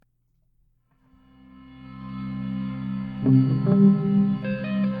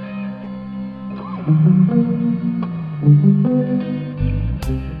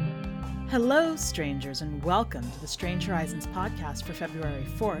Hello, strangers, and welcome to the Strange Horizons podcast for February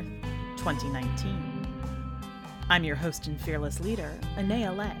 4th, 2019. I'm your host and fearless leader,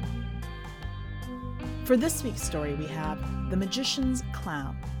 Anaea Lay. For this week's story, we have The Magician's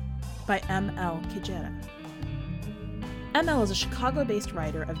Clown by ML Kejera. ML is a Chicago-based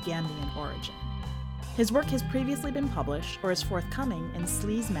writer of Gambian origin. His work has previously been published or is forthcoming in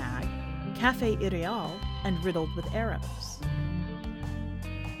Sleaze Mag, Café Irreal, and Riddled with Arrows.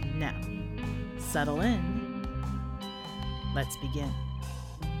 Now, settle in. Let's begin.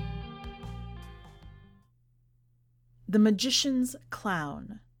 The Magician's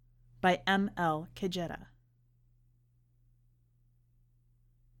Clown by ML Kejera.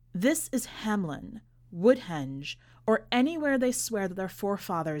 This is Hamlin, Woodhenge, or anywhere they swear that their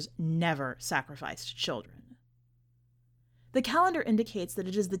forefathers never sacrificed children. The calendar indicates that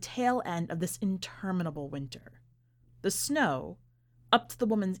it is the tail end of this interminable winter. The snow, up to the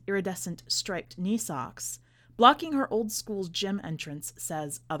woman's iridescent striped knee socks, blocking her old school's gym entrance,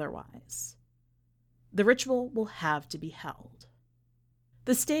 says otherwise. The ritual will have to be held.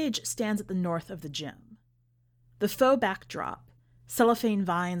 The stage stands at the north of the gym. The faux backdrop, cellophane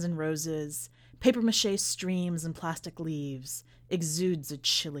vines and roses, papier-mâché streams and plastic leaves, exudes a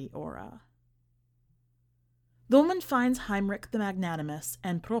chilly aura. The woman finds Heinrich the Magnanimous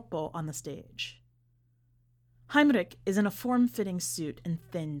and Propo on the stage. Heinrich is in a form-fitting suit and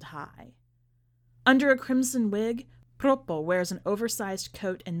thin tie. Under a crimson wig, Propo wears an oversized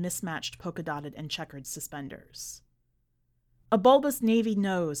coat and mismatched polka-dotted and checkered suspenders. A bulbous navy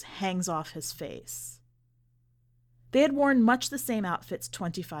nose hangs off his face. They had worn much the same outfits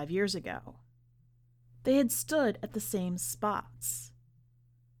 25 years ago. They had stood at the same spots.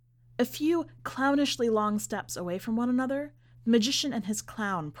 A few clownishly long steps away from one another, the magician and his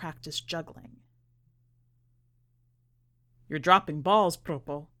clown practiced juggling. "You're dropping balls,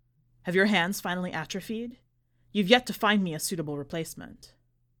 Propo. Have your hands finally atrophied? You've yet to find me a suitable replacement."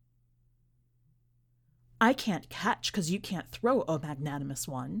 "I can't catch 'cause you can't throw, O magnanimous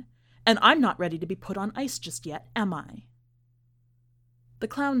one, and I'm not ready to be put on ice just yet, am I?" The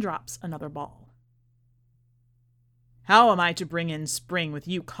clown drops another ball. "How am I to bring in spring with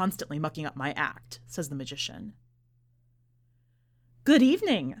you constantly mucking up my act?" says the magician. "Good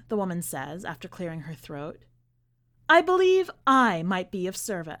evening," the woman says after clearing her throat. "I believe I might be of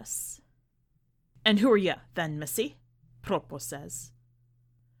service." "And who are you, then, missy?" Propo says.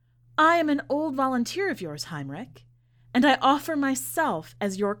 "I am an old volunteer of yours, Heinrich, and I offer myself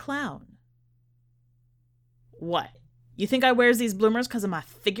as your clown." "What? You think I wears these bloomers 'cause of my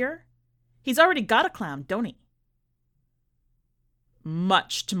figure? He's already got a clown, don't he?"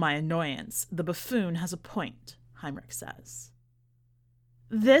 "Much to my annoyance, the buffoon has a point," Heinrich says.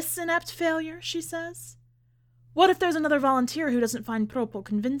 "This inept failure," she says. "What if there's another volunteer who doesn't find Propo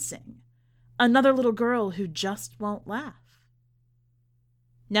convincing? Another little girl who just won't laugh?"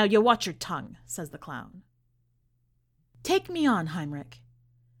 "Now you watch your tongue," says the clown. "Take me on, Heinrich.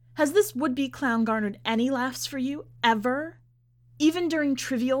 Has this would-be clown garnered any laughs for you, ever? Even during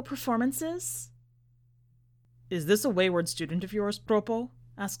trivial performances?" "Is this a wayward student of yours, Propo?"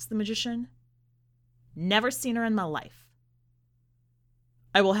 asks the magician. "Never seen her in my life."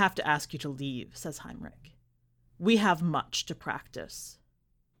 "I will have to ask you to leave," says Heinrich. "We have much to practice."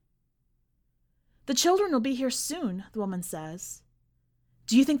 "The children will be here soon," the woman says.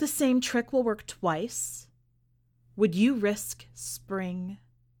 "Do you think the same trick will work twice? Would you risk spring?"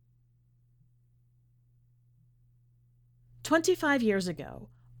 25 years ago,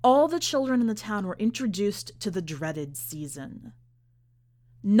 all the children in the town were introduced to the dreaded season.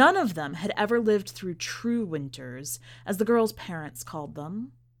 None of them had ever lived through true winters, as the girls' parents called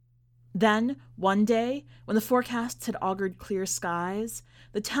them. Then, one day, when the forecasts had augured clear skies,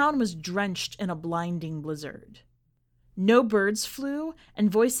 the town was drenched in a blinding blizzard. No birds flew, and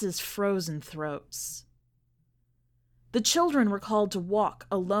voices froze in throats. The children were called to walk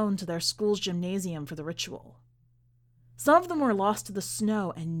alone to their school's gymnasium for the ritual. Some of them were lost to the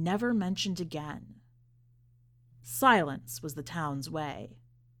snow and never mentioned again. Silence was the town's way.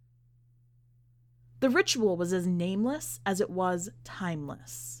 The ritual was as nameless as it was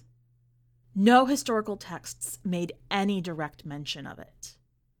timeless. No historical texts made any direct mention of it.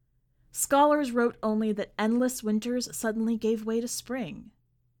 Scholars wrote only that endless winters suddenly gave way to spring.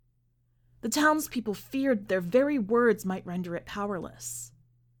 The townspeople feared their very words might render it powerless.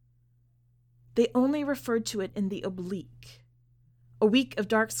 They only referred to it in the oblique. A week of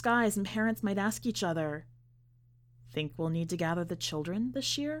dark skies, and parents might ask each other, "Think we'll need to gather the children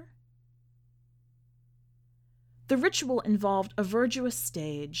this year?" The ritual involved a virtuous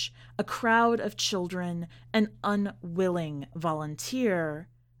stage, a crowd of children, an unwilling volunteer,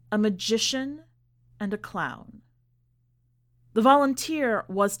 a magician, and a clown. The volunteer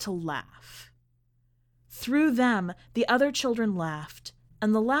was to laugh. Through them, the other children laughed,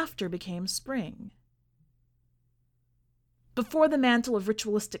 and the laughter became spring. Before the mantle of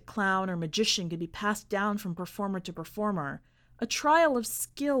ritualistic clown or magician could be passed down from performer to performer, a trial of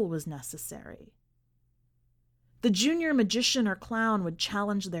skill was necessary. The junior magician or clown would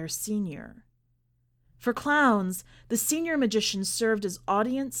challenge their senior. For clowns, the senior magician served as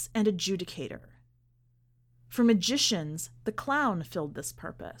audience and adjudicator. For magicians, the clown filled this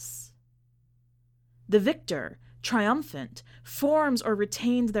purpose. The victor, triumphant, forms or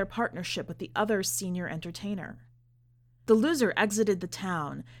retained their partnership with the other senior entertainer. The loser exited the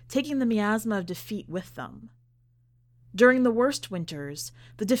town, taking the miasma of defeat with them. During the worst winters,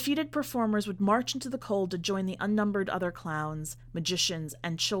 the defeated performers would march into the cold to join the unnumbered other clowns, magicians,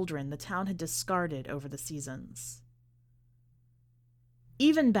 and children the town had discarded over the seasons.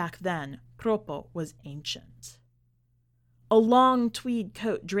 Even back then, propo was ancient. A long tweed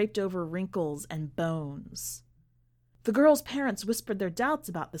coat draped over wrinkles and bones. The girl's parents whispered their doubts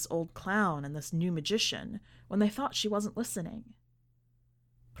about this old clown and this new magician when they thought she wasn't listening.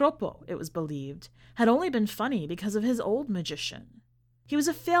 Propo, it was believed, had only been funny because of his old magician. He was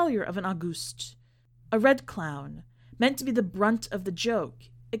a failure of an Auguste, a red clown, meant to be the brunt of the joke,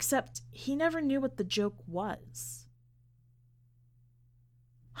 except he never knew what the joke was.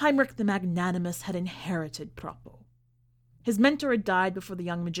 Heinrich the Magnanimous had inherited Propo. His mentor had died before the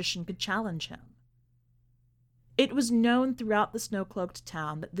young magician could challenge him. It was known throughout the snow-cloaked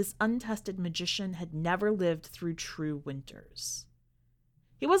town that this untested magician had never lived through true winters.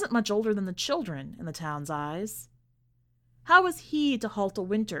 He wasn't much older than the children in the town's eyes. How was he to halt a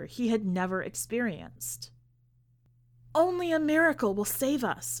winter he had never experienced? "Only a miracle will save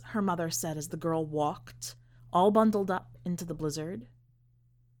us," her mother said as the girl walked, all bundled up, into the blizzard.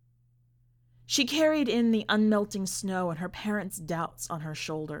 She carried in the unmelting snow and her parents' doubts on her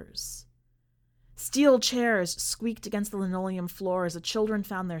shoulders. Steel chairs squeaked against the linoleum floor as the children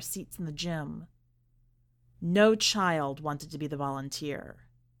found their seats in the gym. No child wanted to be the volunteer.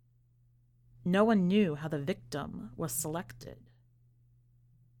 No one knew how the victim was selected.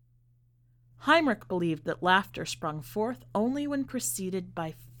 Heinrich believed that laughter sprung forth only when preceded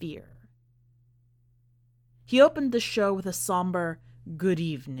by fear. He opened the show with a somber "Good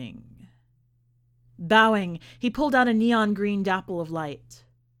evening." Bowing, he pulled out a neon green dapple of light.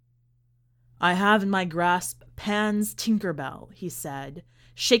 "I have in my grasp Pan's Tinkerbell," he said,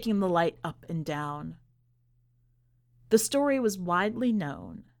 shaking the light up and down. The story was widely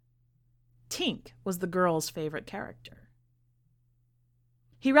known. Tink was the girl's favorite character.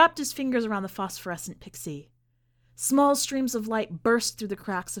 He wrapped his fingers around the phosphorescent pixie. Small streams of light burst through the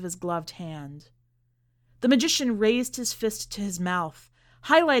cracks of his gloved hand. The magician raised his fist to his mouth,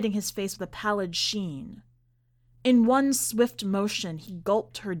 highlighting his face with a pallid sheen. In one swift motion, he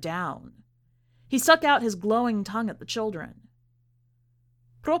gulped her down. He stuck out his glowing tongue at the children.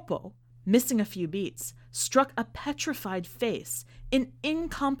 Propo, missing a few beats, struck a petrified face in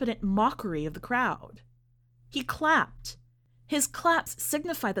incompetent mockery of the crowd. He clapped. His claps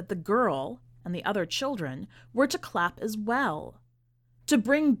signified that the girl and the other children were to clap as well, to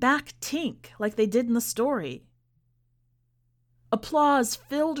bring back Tink like they did in the story. Applause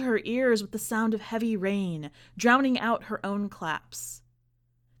filled her ears with the sound of heavy rain, drowning out her own claps.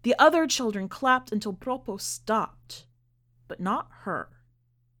 The other children clapped until Propo stopped, but not her.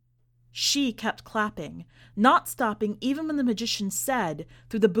 She kept clapping, not stopping even when the magician said,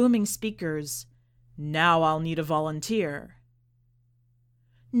 through the booming speakers, "Now I'll need a volunteer."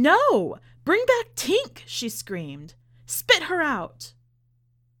 "No! Bring back Tink!" she screamed. "Spit her out!"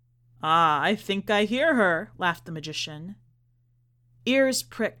 "Ah, I think I hear her," laughed the magician. Ears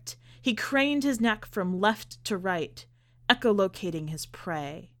pricked, he craned his neck from left to right, echolocating his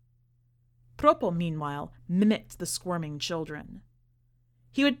prey. Propo, meanwhile, mimicked the squirming children.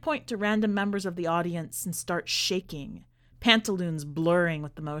 He would point to random members of the audience and start shaking, pantaloons blurring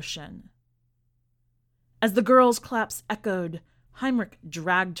with the motion. As the girls' claps echoed, Heinrich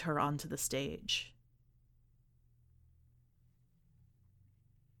dragged her onto the stage.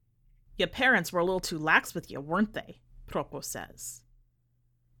 "Your parents were a little too lax with you, weren't they?" Propo says.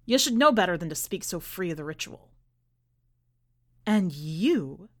 "You should know better than to speak so free of the ritual." "And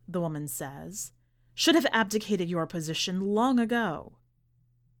you," the woman says, "should have abdicated your position long ago."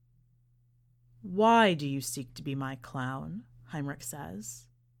 "Why do you seek to be my clown?" Heinrich says.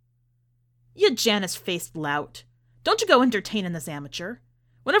 "You Janus-faced lout. Don't you go entertaining this amateur.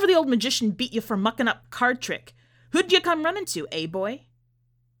 Whenever the old magician beat you for mucking up card trick, Who'd you come running to, eh, boy?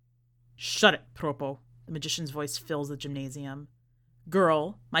 Shut it, Propo. The magician's voice fills the gymnasium.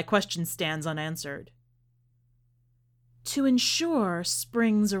 Girl, my question stands unanswered. To ensure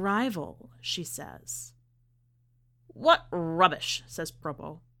spring's arrival, she says. What rubbish, says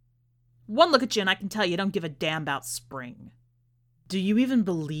Propo. One look at you and I can tell you don't give a damn about spring. Do you even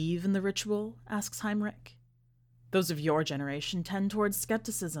believe in the ritual? Asks Heinrich. Those of your generation tend towards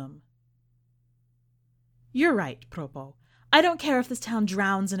skepticism. You're right, Propo. I don't care if this town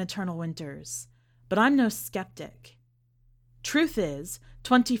drowns in eternal winters, but I'm no skeptic. Truth is,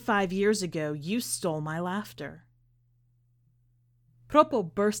 25 years ago, you stole my laughter. Propo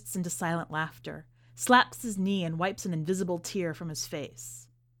bursts into silent laughter, slaps his knee, and wipes an invisible tear from his face.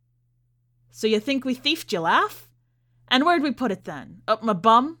 So you think we thiefed your laugh? And where'd we put it then? Up my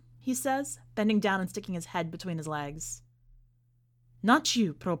bum? He says, bending down and sticking his head between his legs. Not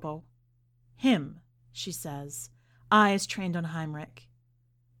you, Propo. Him, she says, eyes trained on Heinrich.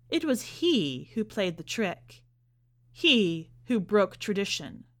 It was he who played the trick. He who broke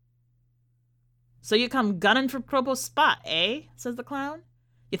tradition. So you come gunning for Propo's spot, eh? Says the clown.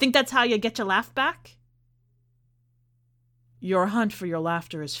 You think that's how you get your laugh back? Your hunt for your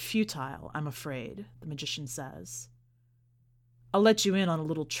laughter is futile, I'm afraid, the magician says. I'll let you in on a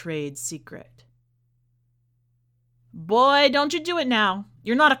little trade secret. Boy, don't you do it now.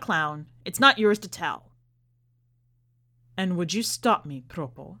 You're not a clown. It's not yours to tell. And would you stop me,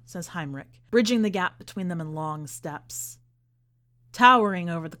 Propo, says Heinrich, bridging the gap between them in long steps. Towering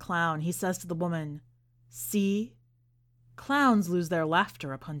over the clown, he says to the woman, See, clowns lose their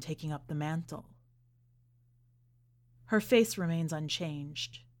laughter upon taking up the mantle. Her face remains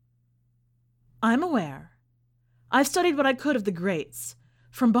unchanged. I'm aware. I've studied what I could of the greats,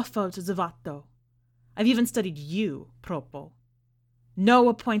 from Buffo to Zavato. I've even studied you, Propo. No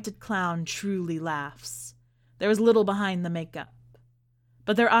appointed clown truly laughs. There is little behind the makeup.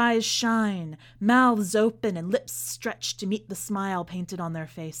 But their eyes shine, mouths open, and lips stretched to meet the smile painted on their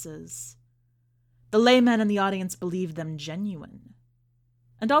faces. The laymen in the audience believe them genuine.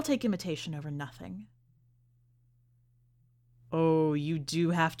 And I'll take imitation over nothing. Oh, you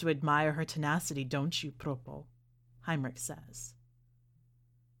do have to admire her tenacity, don't you, Propo? Heinrich says.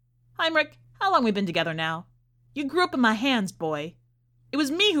 Heinrich, how long we been together now? You grew up in my hands, boy. It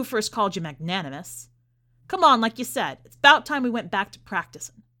was me who first called you magnanimous. Come on, like you said, it's about time we went back to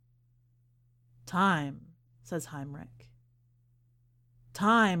practicing. Time, says Heinrich.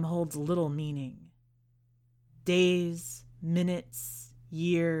 Time holds little meaning. Days, minutes,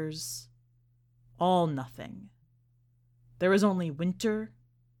 years, all nothing. There is only winter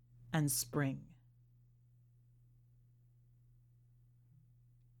and spring.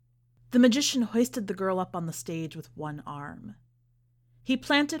 The magician hoisted the girl up on the stage with one arm. He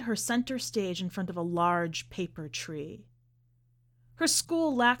planted her center stage in front of a large paper tree. Her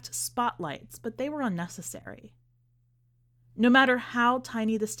school lacked spotlights, but they were unnecessary. No matter how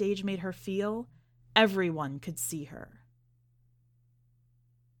tiny the stage made her feel, everyone could see her.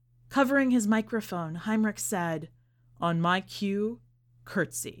 Covering his microphone, Heinrich said, On my cue,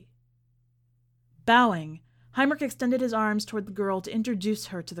 curtsy. Bowing, Heinrich extended his arms toward the girl to introduce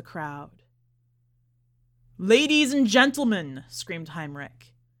her to the crowd. Ladies and gentlemen, screamed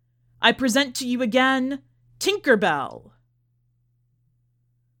Heinrich, I present to you again Tinker Bell.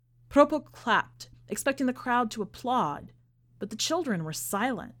 Propo clapped, expecting the crowd to applaud, but the children were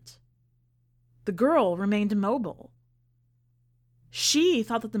silent. The girl remained immobile. She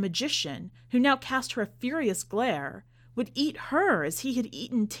thought that the magician, who now cast her a furious glare, would eat her as he had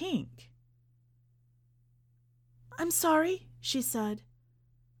eaten Tink. I'm sorry, she said.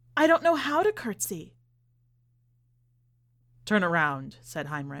 I don't know how to curtsy. Turn around, said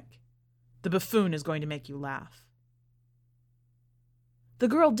Heinrich. The buffoon is going to make you laugh. The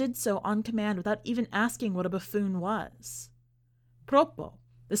girl did so on command without even asking what a buffoon was. Propo,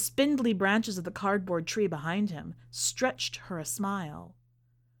 the spindly branches of the cardboard tree behind him, stretched her a smile.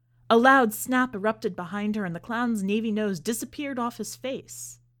 A loud snap erupted behind her, and the clown's navy nose disappeared off his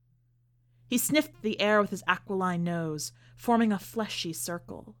face. He sniffed the air with his aquiline nose, forming a fleshy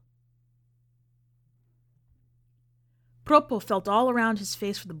circle. Propo felt all around his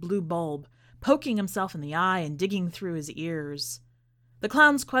face for the blue bulb, poking himself in the eye and digging through his ears. The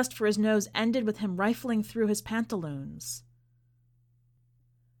clown's quest for his nose ended with him rifling through his pantaloons.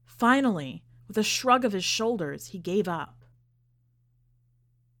 Finally, with a shrug of his shoulders, he gave up.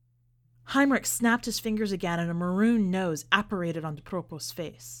 Heinrich snapped his fingers again, and a maroon nose apparated onto Propo's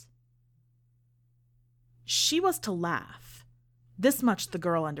face. She was to laugh. This much the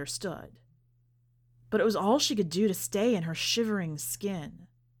girl understood. But it was all she could do to stay in her shivering skin.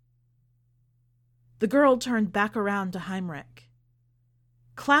 The girl turned back around to Heinrich.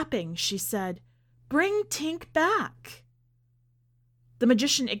 Clapping, she said, "Bring Tink back." The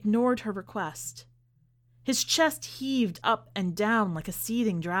magician ignored her request. His chest heaved up and down like a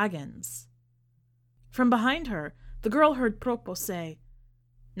seething dragon's. From behind her, the girl heard Propo say,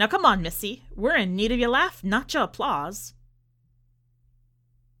 "Now come on, missy. We're in need of your laugh, not your applause."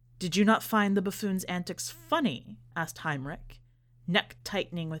 "Did you not find the buffoon's antics funny?" asked Heinrich, neck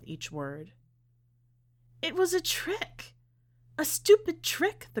tightening with each word. "It was a trick. A stupid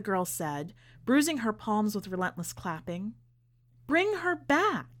trick," the girl said, bruising her palms with relentless clapping. "Bring her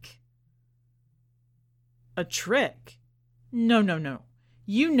back." "A trick? No, no, no.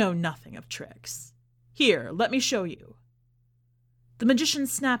 You know nothing of tricks. Here, let me show you." The magician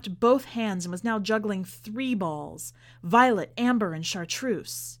snapped both hands and was now juggling 3 balls, violet, amber, and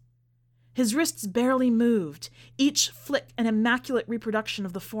chartreuse. His wrists barely moved, each flick an immaculate reproduction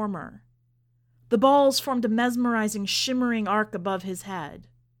of the former. The balls formed a mesmerizing, shimmering arc above his head.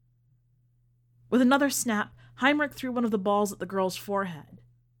 With another snap, Heinrich threw one of the balls at the girl's forehead.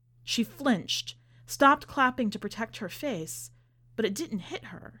 She flinched, stopped clapping to protect her face, but it didn't hit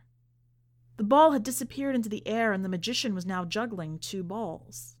her. The ball had disappeared into the air, and the magician was now juggling 2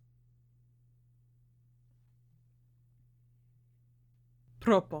 balls.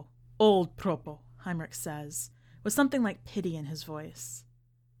 "Propo, old Propo," Heinrich says, with something like pity in his voice.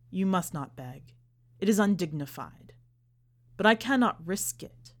 "You must not beg. It is undignified. But I cannot risk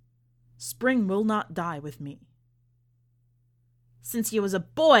it. Spring will not die with me." "Since you was a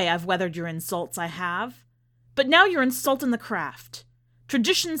boy, I've weathered your insults, I have. But now you're insulting the craft.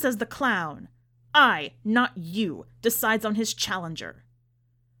 Tradition says the clown, I, not you, decides on his challenger.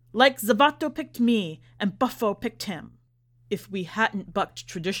 Like Zavato picked me, and Buffo picked him. If we hadn't bucked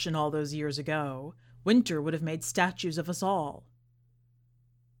tradition all those years ago, Winter would have made statues of us all."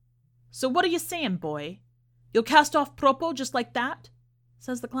 "So what are you saying, boy? You'll cast off Propo just like that?"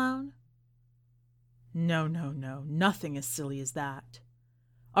 says the clown. No, no, no, nothing as silly as that.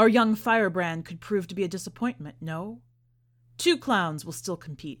 Our young firebrand could prove to be a disappointment, no? 2 clowns will still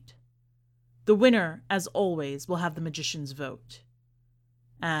compete. The winner, as always, will have the magician's vote.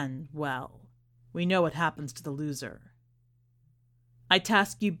 And, well, we know what happens to the loser. I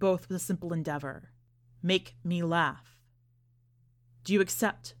task you both with a simple endeavor. Make me laugh. Do you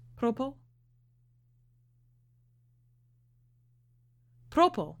accept, Propo?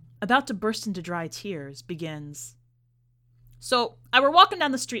 Propo, about to burst into dry tears, begins. "So, I were walking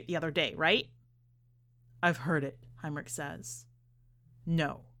down the street the other day, right?" "I've heard it," Heinrich says.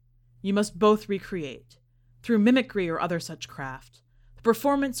 "No, you must both recreate, through mimicry or other such craft, the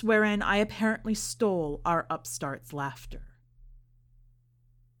performance wherein I apparently stole our upstart's laughter."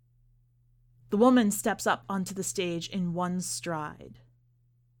 The woman steps up onto the stage in one stride.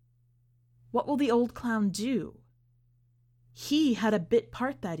 What will the old clown do? He had a bit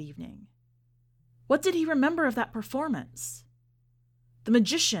part that evening. What did he remember of that performance? The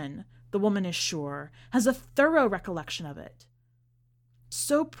magician, the woman is sure, has a thorough recollection of it.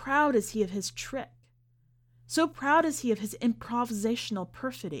 So proud is he of his trick. So proud is he of his improvisational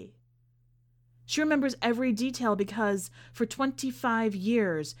perfidy. She remembers every detail because, for 25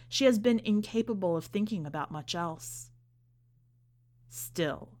 years, she has been incapable of thinking about much else.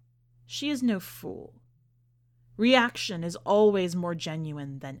 Still, she is no fool. Reaction is always more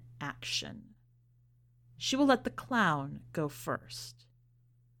genuine than action. She will let the clown go first.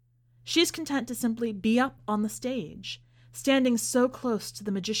 She is content to simply be up on the stage, standing so close to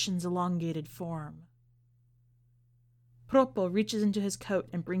the magician's elongated form. Propo reaches into his coat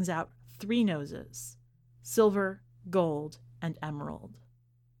and brings out 3 noses, silver, gold, and emerald.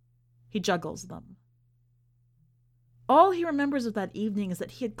 He juggles them. All he remembers of that evening is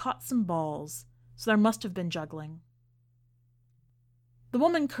that he had caught some balls, so there must have been juggling. The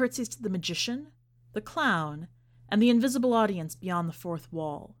woman curtsies to the magician, the clown, and the invisible audience beyond the 4th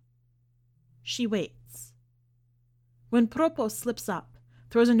wall. She waits. When Propo slips up,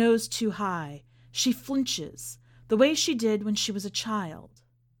 throws a nose too high, she flinches, the way she did when she was a child.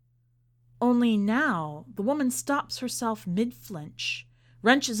 Only now, the woman stops herself mid-flinch,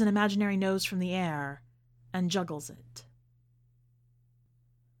 wrenches an imaginary nose from the air, and juggles it.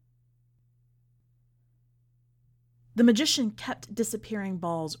 The magician kept disappearing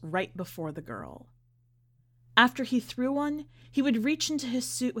balls right before the girl. After he threw one, he would reach into his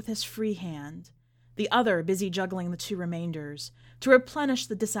suit with his free hand, the other busy juggling the 2 remainders, to replenish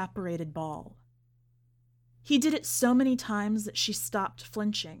the disapparated ball. He did it so many times that she stopped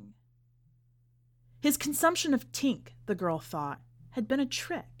flinching. His consumption of tink, the girl thought, had been a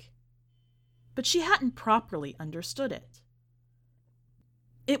trick. But she hadn't properly understood it.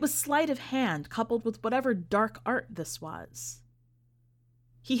 It was sleight of hand coupled with whatever dark art this was.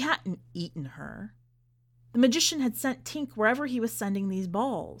 He hadn't eaten her. The magician had sent Tink wherever he was sending these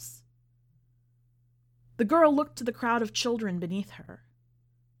balls. The girl looked to the crowd of children beneath her.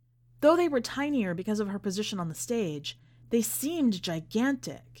 Though they were tinier because of her position on the stage, they seemed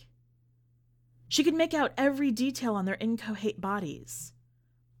gigantic. She could make out every detail on their inchoate bodies.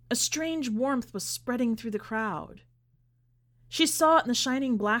 A strange warmth was spreading through the crowd. She saw it in the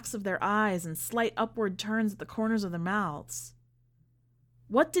shining blacks of their eyes and slight upward turns at the corners of their mouths.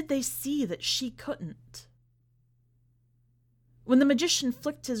 What did they see that she couldn't? When the magician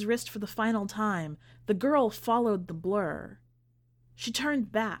flicked his wrist for the final time, the girl followed the blur. She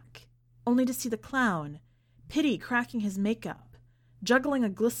turned back, only to see the clown, Pity cracking his makeup, juggling a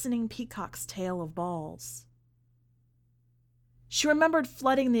glistening peacock's tail of balls. She remembered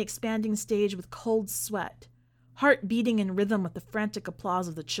flooding the expanding stage with cold sweat, heart beating in rhythm with the frantic applause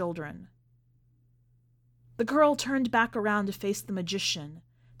of the children. The girl turned back around to face the magician,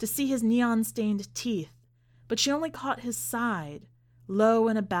 to see his neon-stained teeth, but she only caught his side, low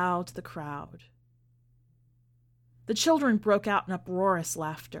in a bow to the crowd. The children broke out in uproarious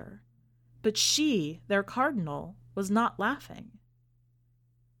laughter, but she, their cardinal, was not laughing.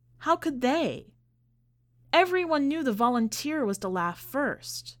 How could they? Everyone knew the volunteer was to laugh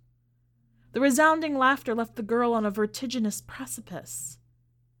first. The resounding laughter left the girl on a vertiginous precipice.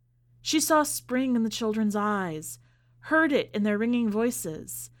 She saw spring in the children's eyes, heard it in their ringing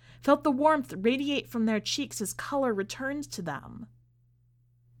voices, felt the warmth radiate from their cheeks as color returned to them.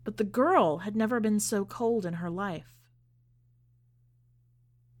 But the girl had never been so cold in her life.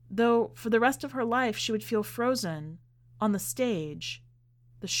 Though for the rest of her life she would feel frozen, on the stage,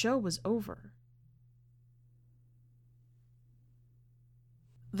 the show was over.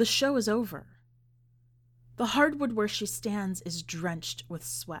 The show is over. The hardwood where she stands is drenched with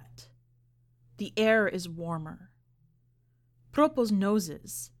sweat. The air is warmer. Propo's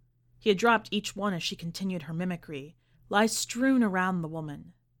noses, he had dropped each one as she continued her mimicry, lie strewn around the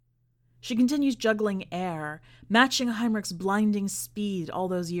woman. She continues juggling air, matching Heinrich's blinding speed all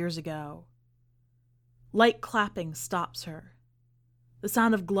those years ago. Light clapping stops her, the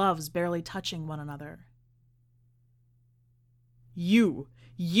sound of gloves barely touching one another. You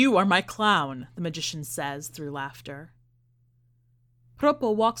are my clown, the magician says through laughter.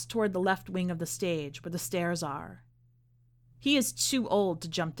 Propo walks toward the left wing of the stage where the stairs are. He is too old to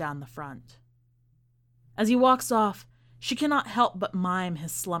jump down the front. As he walks off, she cannot help but mime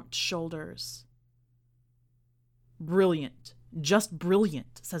his slumped shoulders. Brilliant, just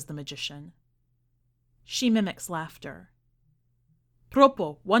brilliant, says the magician. She mimics laughter.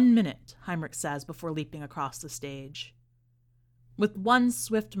 Propo, 1 minute, Heinrich says before leaping across the stage. With one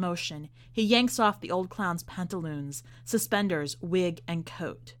swift motion, he yanks off the old clown's pantaloons, suspenders, wig, and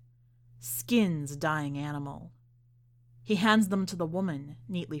coat. Skins a dying animal. He hands them to the woman,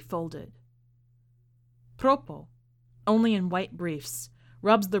 neatly folded. Propo, only in white briefs,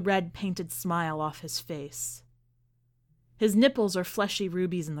 rubs the red painted smile off his face. His nipples are fleshy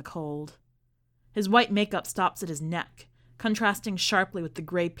rubies in the cold. His white makeup stops at his neck, contrasting sharply with the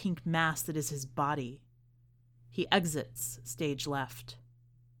gray-pink mass that is his body. He exits stage left.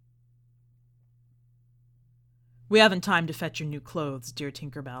 We haven't time to fetch your new clothes, dear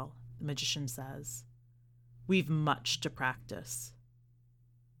Tinkerbell, the magician says. We've much to practice.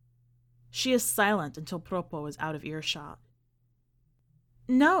 She is silent until Propo is out of earshot.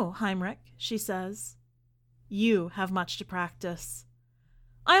 No, Heinrich, she says. You have much to practice.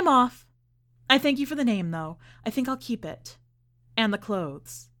 I'm off. I thank you for the name, though. I think I'll keep it. And the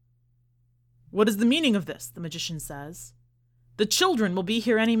clothes. What is the meaning of this? The magician says. The children will be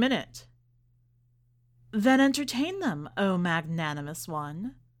here any minute. Then entertain them, O magnanimous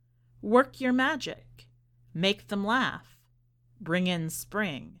one. Work your magic. Make them laugh. Bring in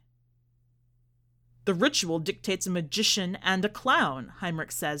spring. The ritual dictates a magician and a clown,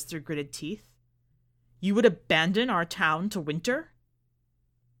 Heinrich says through gritted teeth. You would abandon our town to winter?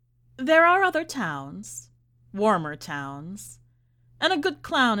 There are other towns, warmer towns, and a good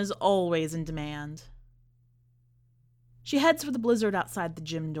clown is always in demand. She heads for the blizzard outside the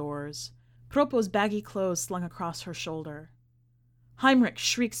gym doors, Propo's baggy clothes slung across her shoulder. Heinrich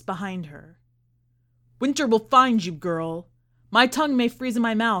shrieks behind her. Winter will find you, girl. My tongue may freeze in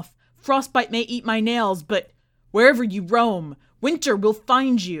my mouth, frostbite may eat my nails, but wherever you roam, winter will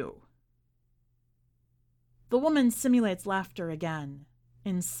find you. The woman simulates laughter again,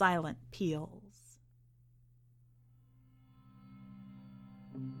 in silent peals.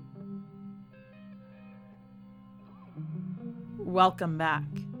 Welcome back.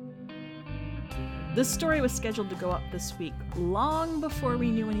 This story was scheduled to go up this week long before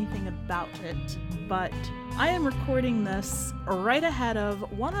we knew anything about it, but I am recording this right ahead of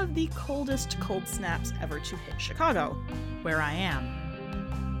one of the coldest cold snaps ever to hit Chicago, where I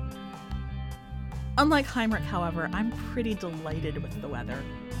am. Unlike Heinrich, however, I'm pretty delighted with the weather.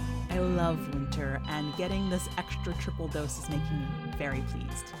 I love winter, and getting this extra triple dose is making me very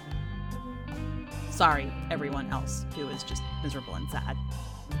pleased. Sorry, everyone else who is just miserable and sad.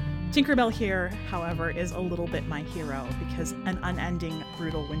 Tinkerbell here, however, is a little bit my hero because an unending,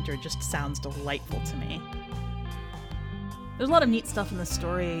 brutal winter just sounds delightful to me. There's a lot of neat stuff in the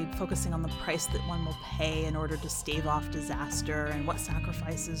story, focusing on the price that one will pay in order to stave off disaster and what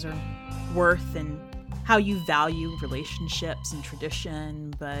sacrifices are worth and how you value relationships and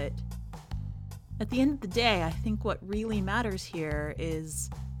tradition, but at the end of the day, I think what really matters here is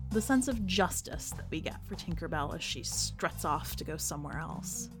the sense of justice that we get for Tinkerbell as she struts off to go somewhere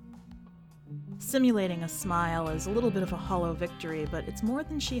else. Simulating a smile is a little bit of a hollow victory, but it's more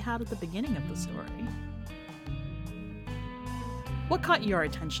than she had at the beginning of the story. What caught your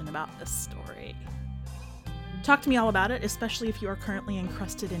attention about this story? Talk to me all about it, especially if you are currently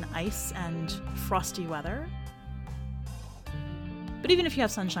encrusted in ice and frosty weather. But even if you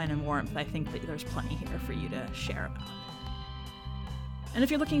have sunshine and warmth, I think that there's plenty here for you to share about. And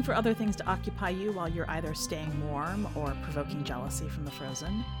if you're looking for other things to occupy you while you're either staying warm or provoking jealousy from the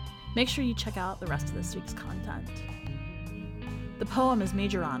frozen, make sure you check out the rest of this week's content. The poem is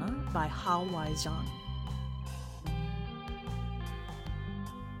Majorana by Hal Wai-Zhang.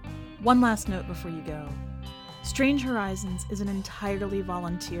 One last note before you go. Strange Horizons is an entirely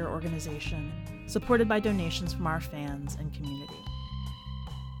volunteer organization supported by donations from our fans and community.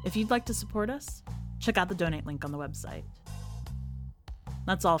 If you'd like to support us, check out the donate link on the website.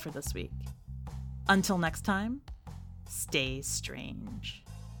 That's all for this week. Until next time, stay strange.